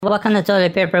What kind of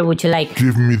toilet paper would you like?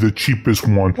 Give me the cheapest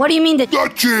one. What do you mean The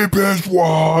cheapest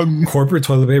one! Corporate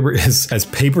toilet paper is as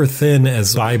paper thin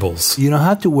as Bibles. You don't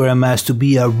have to wear a mask to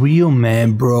be a real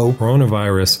man, bro.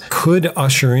 Coronavirus could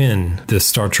usher in the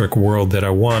Star Trek world that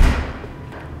I want.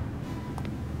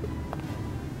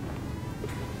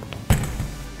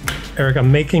 Eric,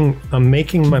 I'm making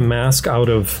my mask out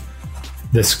of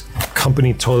this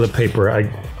company toilet paper.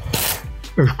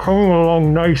 It's coming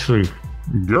along nicely.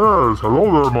 Yes, hello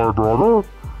there, my brother.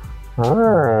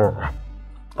 Oh,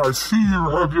 I see you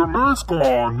have your mask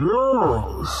on,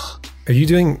 yes. Are you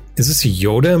doing, is this a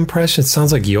Yoda impression? It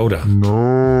sounds like Yoda.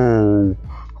 No,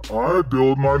 I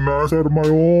build my mask out of my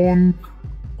own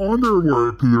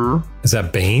underwear, Peter. Is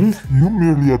that Bane? You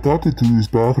merely adapted to this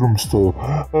bathroom stall.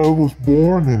 I was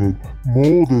born in it,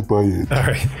 molded by it. All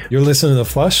right. You're listening to The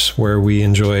Flush, where we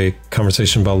enjoy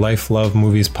conversation about life, love,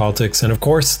 movies, politics, and of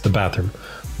course, the bathroom.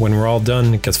 When we're all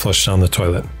done, it gets flushed down the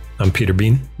toilet. I'm Peter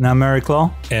Bean. And I'm Eric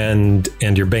Law. And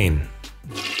you're Bane.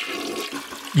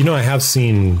 You know, I have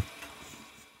seen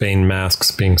Bane masks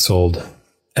being sold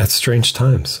at strange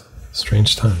times.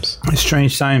 Strange times.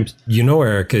 Strange times. You know,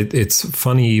 Eric, it's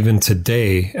funny even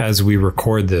today as we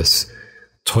record this,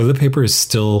 toilet paper is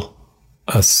still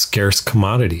a scarce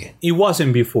commodity. It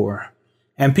wasn't before.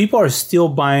 And people are still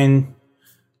buying,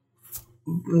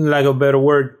 like a better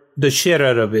word, the shit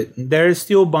out of it. They're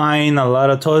still buying a lot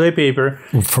of toilet paper.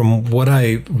 From what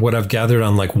I've gathered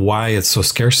on like why it's so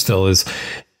scarce still is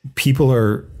people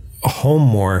are home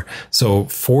more. So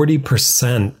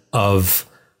 40% of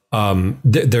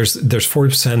there's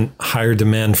 40% higher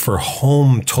demand for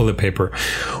home toilet paper,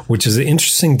 which is an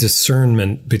interesting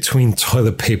discernment between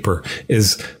toilet paper.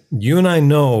 Is you and I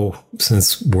know,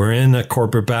 since we're in a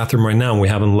corporate bathroom right now and we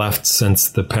haven't left since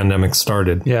the pandemic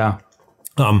started. Yeah.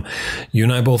 You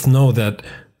and I both know that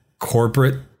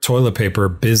corporate toilet paper,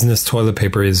 business toilet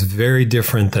paper is very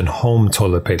different than home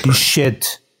toilet paper.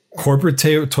 Shit. Corporate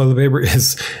toilet paper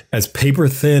is as paper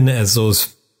thin as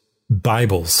those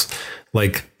Bibles.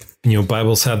 Like, you know,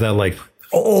 Bibles have that like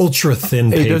ultra thin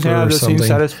paper. It doesn't have the same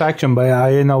satisfaction, but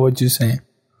I know what you're saying.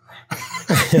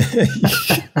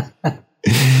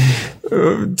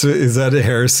 Is that a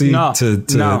heresy? No,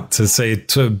 to say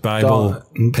Bible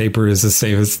paper is the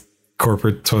same as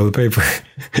corporate toilet paper?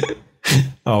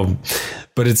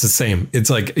 But it's the same.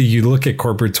 It's like you look at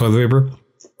corporate toilet paper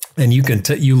and you can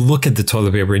you look at the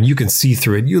toilet paper and you can see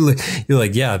through it. You're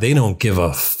like, yeah, they don't give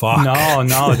a fuck.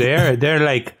 No, they're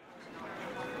like,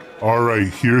 All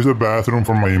right, here's a bathroom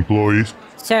for my employees.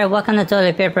 Sir, what kind of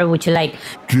toilet paper would you like?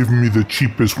 Give me the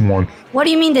cheapest one. What do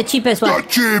you mean the cheapest one? The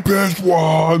cheapest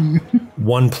one!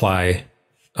 One ply,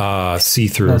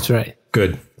 see-through. That's right.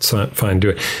 Good. So, fine, do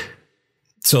it.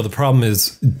 So the problem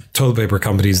is toilet paper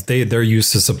companies, they're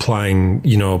used to supplying,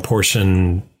 you know, a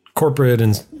portion corporate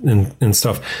and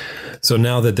stuff. So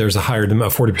now that there's a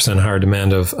 40% higher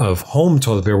demand of home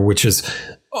toilet paper, which is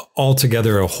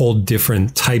altogether a whole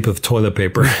different type of toilet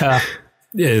paper.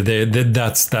 Yeah,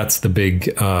 that's the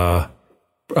big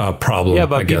problem. Yeah,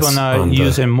 but I guess, people now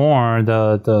using more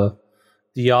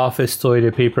the office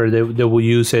toilet paper. They will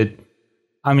use it.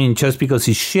 I mean, just because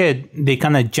it's shit, they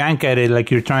kind of jank at it like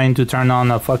you're trying to turn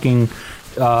on a fucking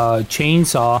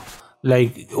chainsaw,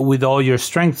 like with all your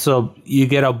strength. So you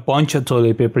get a bunch of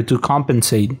toilet paper to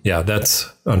compensate. Yeah, that's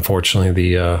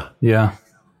unfortunately the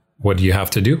what you have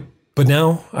to do. But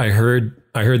now I heard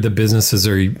the businesses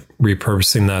are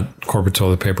repurposing that corporate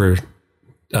toilet paper.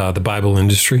 The Bible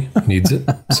industry needs it.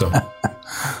 So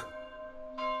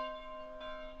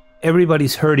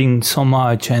everybody's hurting so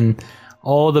much, and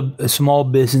all the small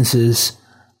businesses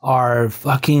are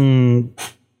fucking,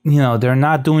 you know, they're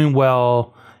not doing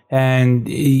well. And,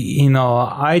 you know,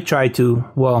 I try to,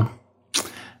 well,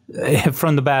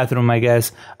 from the bathroom, I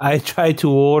guess, I try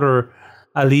to order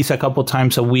at least a couple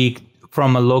times a week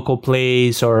from a local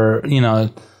place, or, you know,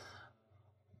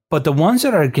 but the ones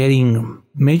that are getting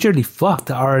majorly fucked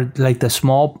are like the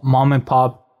small mom and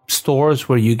pop stores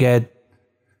where you get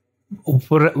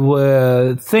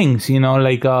things, you know,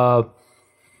 like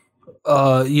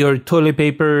your toilet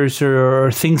papers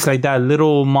or things like that,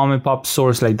 little mom and pop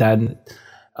stores like that.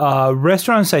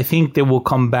 Restaurants, I think they will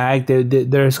come back.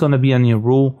 There's going to be a new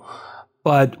rule.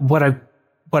 But what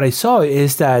I saw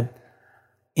is that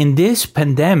in this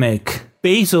pandemic,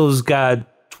 Bezos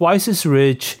got twice as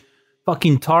rich.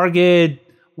 Fucking Target,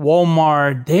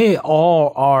 Walmart, they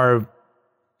all are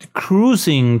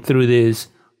cruising through this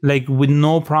like with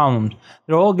no problems.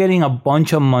 They're all getting a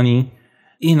bunch of money.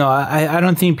 You know, I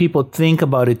don't think people think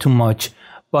about it too much,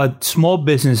 but small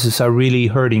businesses are really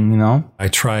hurting, you know? I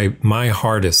try my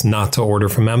hardest not to order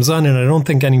from Amazon, and I don't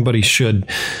think anybody should,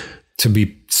 to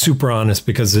be super honest,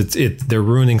 because they're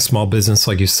ruining small business,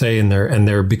 like you say, and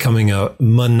they're becoming a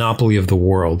monopoly of the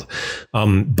world.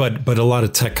 But a lot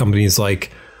of tech companies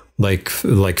like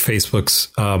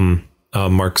Facebook's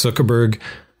Mark Zuckerberg,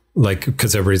 like,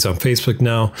 because everybody's on Facebook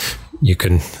now, you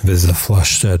can visit the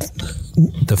Flush not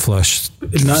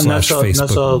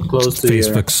so close to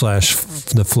Facebook slash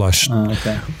the Flush.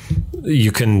 Okay.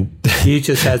 You can. You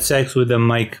just had sex with a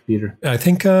mic, Peter. I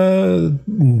think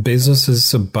Bezos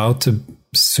is about to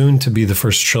soon to be the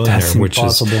first trillionaire. That's which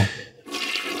impossible.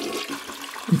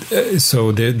 is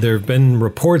so there have been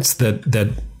reports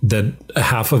that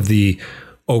half of the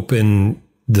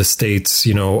states,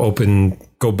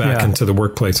 go back into the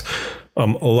workplace. A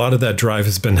lot of that drive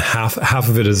has been half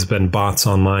of it has been bots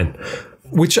online,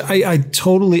 which I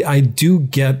do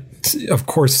get, of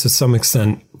course, to some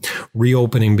extent,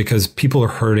 reopening, because people are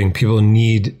hurting. People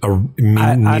need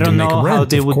I don't know how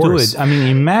they would do it. I mean,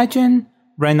 imagine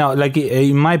right now, like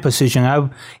in my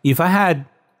position, if I had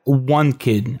one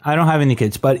kid, I don't have any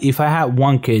kids, but if I had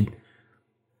one kid,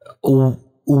 what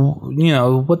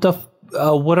do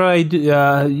I do?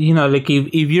 Like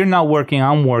if you're not working,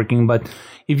 I'm working, but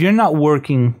if you're not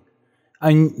working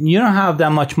and you don't have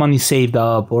that much money saved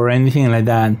up or anything like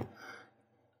that,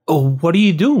 what do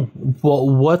you do?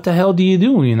 What the hell do you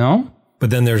do, But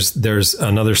then there's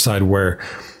another side where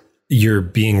you're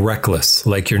being reckless,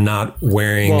 like you're not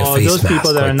wearing a face mask. Those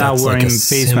people that are not wearing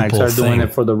face masks are doing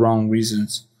it for the wrong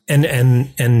reasons.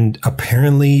 And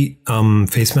apparently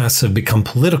face masks have become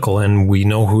political, and we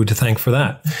know who to thank for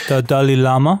that. The Dalai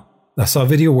Lama? I saw a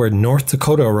video where North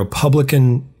Dakota, a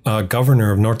Republican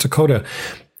governor of North Dakota,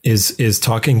 is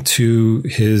talking to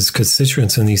his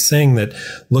constituents, and he's saying that,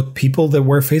 look, people that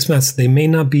wear face masks, they may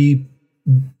not be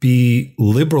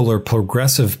liberal or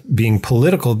progressive being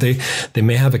political. They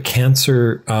may have a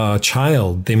cancer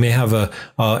child. They may have a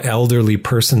elderly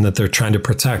person that they're trying to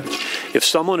protect. If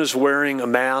someone is wearing a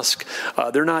mask,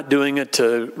 they're not doing it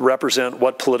to represent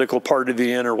what political party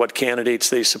they're in or what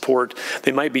candidates they support.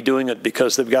 They might be doing it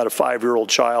because they've got a 5-year-old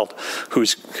child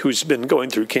who's been going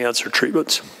through cancer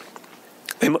treatments.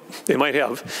 They might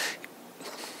have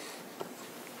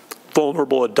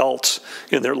vulnerable adults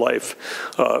in their life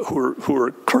who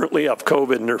are currently have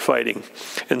COVID and are fighting.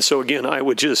 And so again, I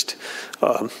would just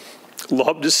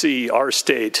love to see our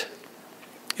state,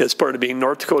 as part of being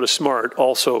North Dakota smart,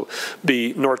 also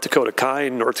be North Dakota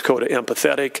kind, North Dakota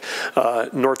empathetic,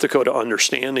 North Dakota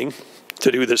understanding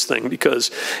to do this thing.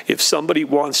 Because if somebody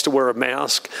wants to wear a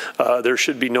mask, there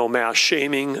should be no mask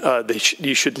shaming.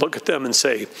 You should look at them and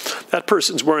say, that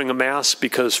person's wearing a mask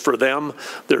because for them,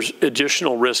 there's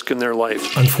additional risk in their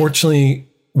life. Unfortunately,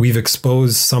 we've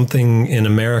exposed something in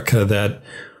America that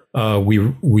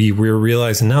we're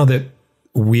realizing now, that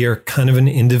we are kind of an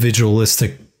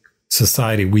individualistic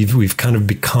society. We've kind of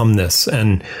become this,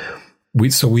 and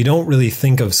we don't really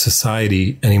think of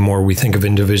society anymore. We think of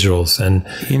individuals. And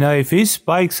if it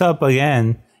spikes up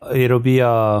again, it'll be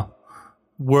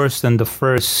worse than the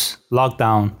first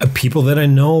lockdown. People that I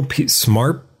know,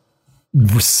 smart,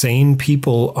 sane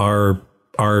people, are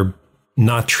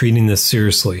not treating this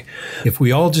seriously. If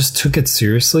we all just took it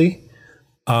seriously,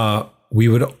 we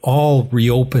would all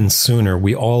reopen sooner.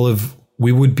 We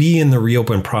would be in the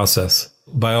reopen process.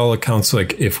 By all accounts,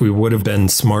 like if we would have been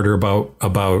smarter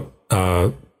about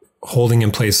holding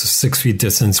in place a 6 feet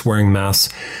distance, wearing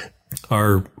masks,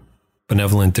 our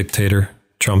benevolent dictator,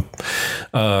 Trump,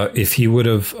 if he would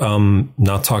have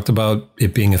not talked about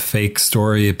it being a fake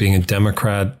story, it being a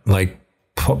Democrat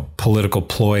political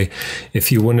ploy, if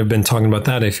he wouldn't have been talking about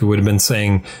that, if he would have been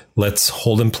saying, let's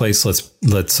hold in place,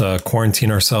 let's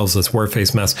quarantine ourselves, let's wear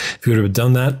face masks, if he would have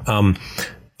done that,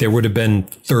 there would have been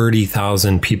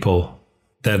 30,000 people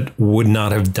that would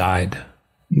not have died.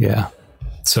 Yeah.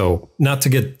 So not to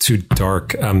get too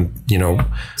dark,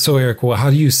 So Eric, well, how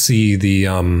do you see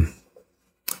how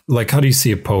do you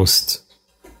see it post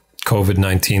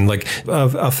COVID-19? Like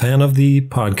a fan of the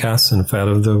podcast and a fan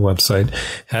of the website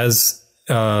has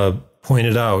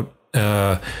pointed out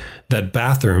that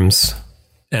bathrooms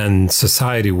and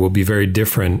society will be very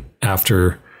different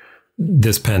after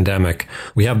this pandemic.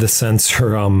 We have the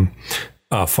sensor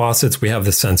faucets. We have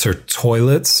the sensor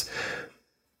toilets.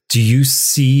 Do you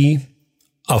see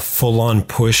a full-on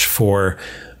push for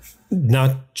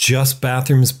not just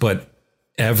bathrooms, but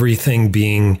everything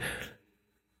being,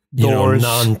 doors,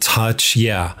 non-touch?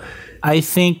 Yeah. I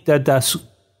think that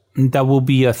will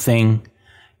be a thing,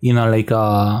 like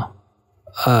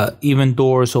even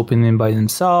doors opening by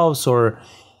themselves, or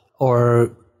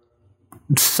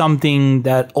something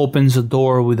that opens a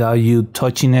door without you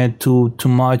touching it too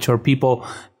much, or people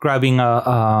grabbing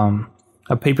a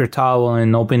a paper towel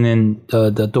and opening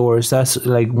the doors. That's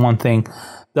like one thing.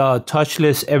 The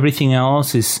touchless, everything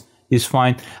else is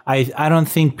fine. I don't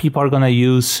think people are going to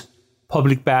use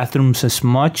public bathrooms as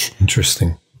much.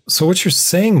 Interesting. So what you're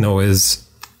saying, though, is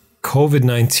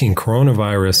COVID-19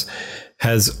 coronavirus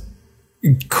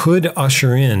could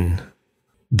usher in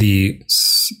the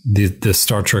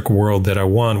Star Trek world that I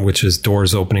want, which is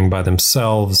doors opening by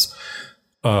themselves,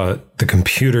 the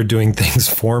computer doing things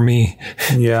for me.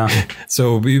 Yeah.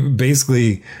 So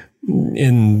basically,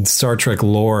 in Star Trek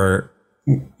lore,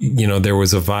 there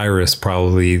was a virus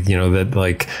probably, that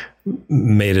like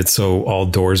made it so all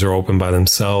doors are open by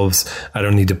themselves. I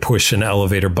don't need to push an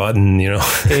elevator button,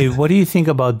 Hey, what do you think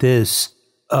about this?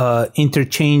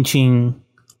 Interchanging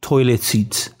toilet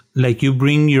seats. Like you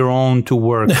bring your own to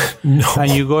work. No.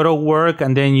 And you go to work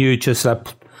and then you just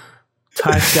attach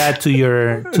that to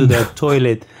the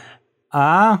toilet.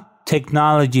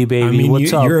 Technology, baby. I mean,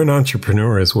 What's up? You're an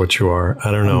entrepreneur is what you are.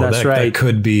 I don't know. That's right.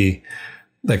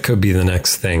 That could be the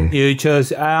next thing. You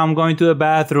just, I'm going to the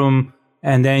bathroom,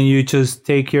 and then you just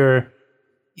take your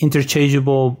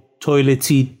interchangeable toilet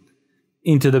seat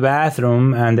into the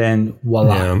bathroom, and then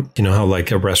voila. Yeah. You know how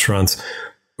like at restaurants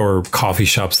or coffee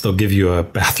shops, they'll give you a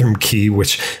bathroom key,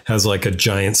 which has like a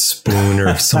giant spoon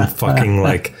or some fucking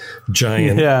like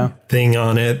giant thing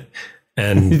on it.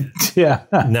 And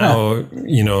now,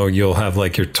 you'll have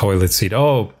like your toilet seat.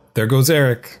 Oh, there goes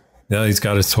Eric. Now he's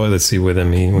got his toilet seat with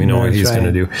him. We know what he's going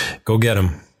to do. Go get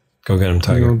him. Go get him,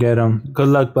 Tiger. Go get him. Good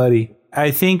luck, buddy.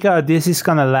 I think this is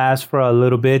going to last for a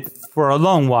little bit, for a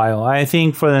long while. I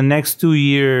think for the next 2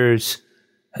 years,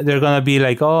 they're going to be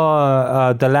like,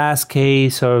 the last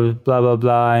case of blah, blah,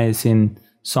 blah is in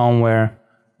somewhere.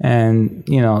 And,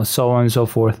 so on and so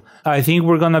forth. I think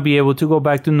we're going to be able to go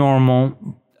back to normal.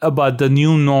 But the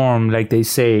new norm, like they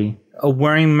say,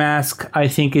 wearing mask, I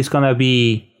think is going to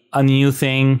be a new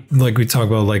thing. Like we talk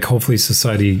about, like hopefully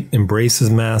society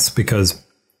embraces masks, because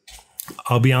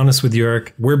I'll be honest with you,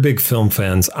 Eric, we're big film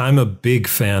fans. I'm a big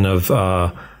fan of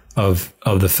the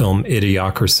film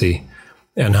Idiocracy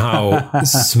and how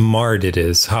smart it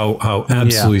is, how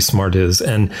absolutely smart it is.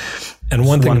 And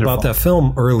one thing about that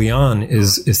film early on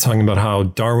is talking about how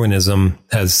Darwinism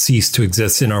has ceased to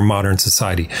exist in our modern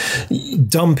society.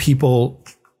 Dumb people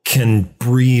can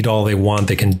breed all they want.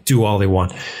 They can do all they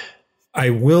want. I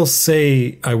will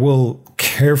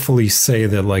carefully say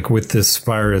that, like with this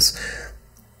virus,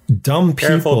 dumb people.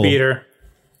 Careful, Peter.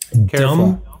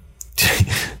 Careful.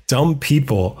 Dumb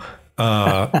people.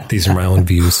 These are my own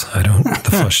views.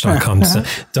 theflush.com.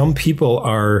 Dumb people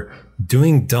are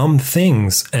doing dumb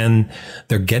things, and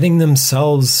they're getting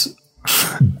themselves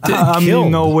I'm killed.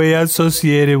 in no way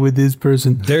associated with this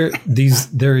person.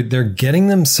 They're getting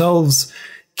themselves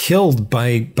killed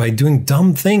by doing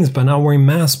dumb things, by not wearing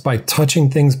masks, by touching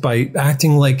things, by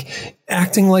acting like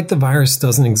the virus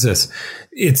doesn't exist.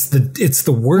 It's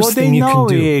the worst thing you can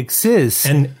do. It exists,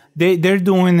 and they're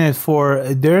doing it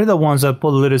they're the ones that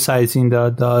politicizing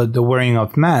the wearing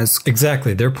of masks.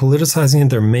 Exactly. They're politicizing it.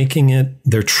 They're making it.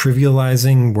 They're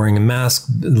trivializing wearing a mask,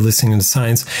 listening to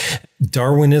science.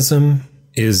 Darwinism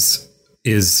is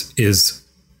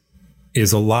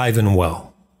alive and well.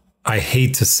 I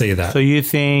hate to say that. So you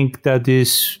think that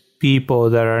these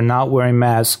people that are not wearing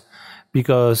masks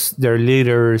because their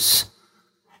leaders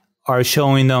are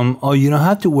showing them, oh, you don't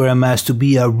have to wear a mask to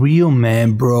be a real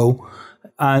man, bro.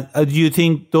 Do you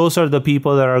think those are the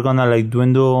people that are going to like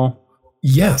dwindle?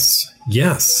 Yes.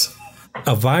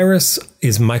 A virus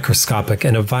is microscopic,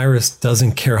 and a virus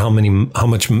doesn't care how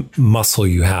much muscle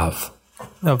you have.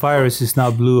 A virus is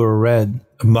not blue or red.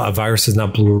 A virus is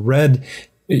not blue or red.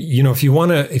 If you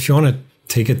want to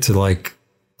take it to like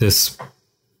this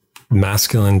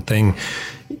masculine thing,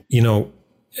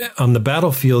 on the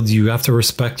battlefield, you have to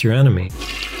respect your enemy.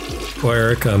 Well,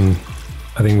 Eric, I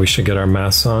think we should get our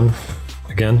masks on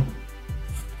again.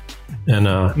 And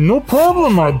no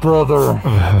problem, my brother.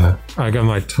 I got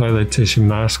my toilet tissue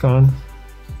mask on.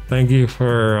 Thank you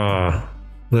for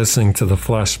listening to the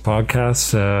Flush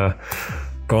podcast.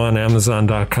 Go on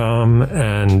Amazon.com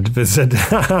and visit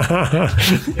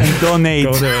and donate.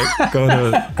 Go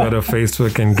to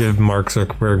Facebook and give Mark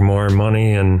Zuckerberg more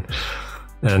money, and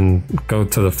go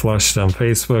to the Flush on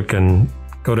Facebook and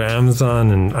go to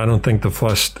Amazon. And I don't think the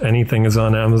Flush anything is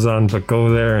on Amazon, but go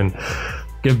there and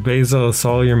give Bezos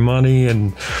all your money,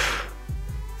 and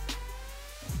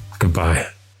goodbye.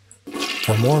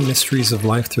 For more mysteries of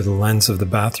life through the lens of the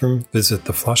bathroom, visit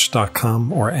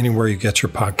theflush.com or anywhere you get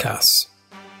your podcasts.